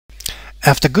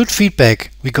After good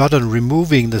feedback we got on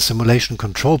removing the simulation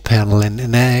control panel in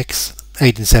NX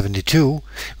 1872,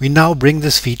 we now bring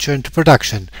this feature into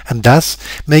production and thus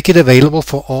make it available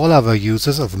for all our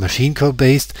users of machine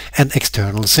code-based and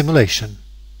external simulation.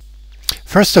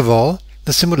 First of all,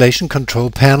 the simulation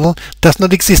control panel does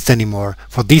not exist anymore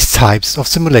for these types of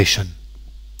simulation.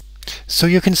 So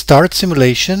you can start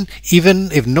simulation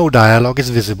even if no dialog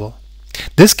is visible.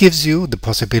 This gives you the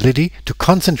possibility to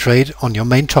concentrate on your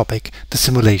main topic, the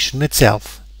simulation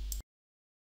itself.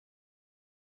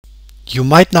 You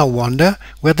might now wonder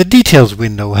where the details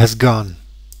window has gone.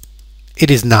 It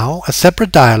is now a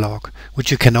separate dialog,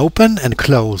 which you can open and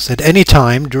close at any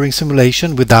time during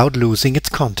simulation without losing its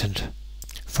content.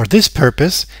 For this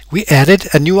purpose, we added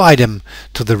a new item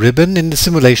to the ribbon in the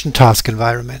simulation task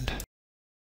environment.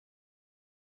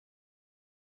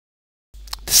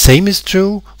 The same is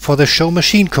true for the Show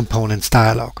Machine Components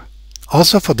dialog.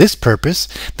 Also for this purpose,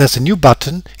 there's a new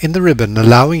button in the ribbon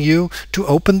allowing you to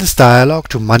open this dialog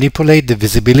to manipulate the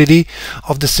visibility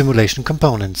of the simulation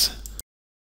components.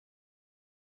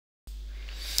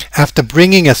 After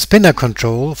bringing a spinner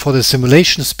control for the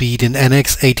simulation speed in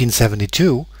NX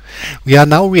 1872, we are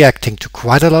now reacting to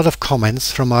quite a lot of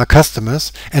comments from our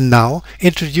customers and now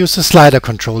introduce a slider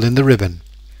control in the ribbon.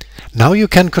 Now you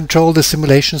can control the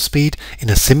simulation speed in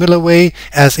a similar way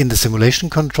as in the simulation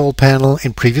control panel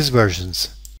in previous versions.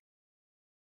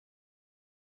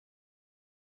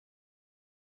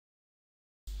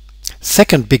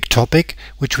 Second big topic,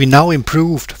 which we now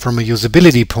improved from a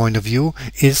usability point of view,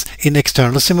 is in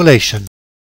external simulation.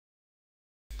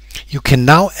 You can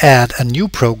now add a new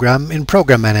program in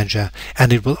Program Manager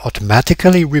and it will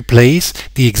automatically replace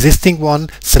the existing one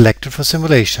selected for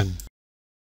simulation.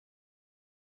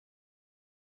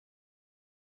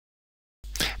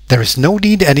 There is no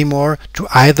need anymore to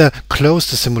either close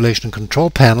the simulation control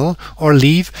panel or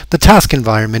leave the task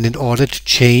environment in order to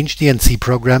change the NC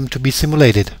program to be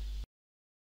simulated.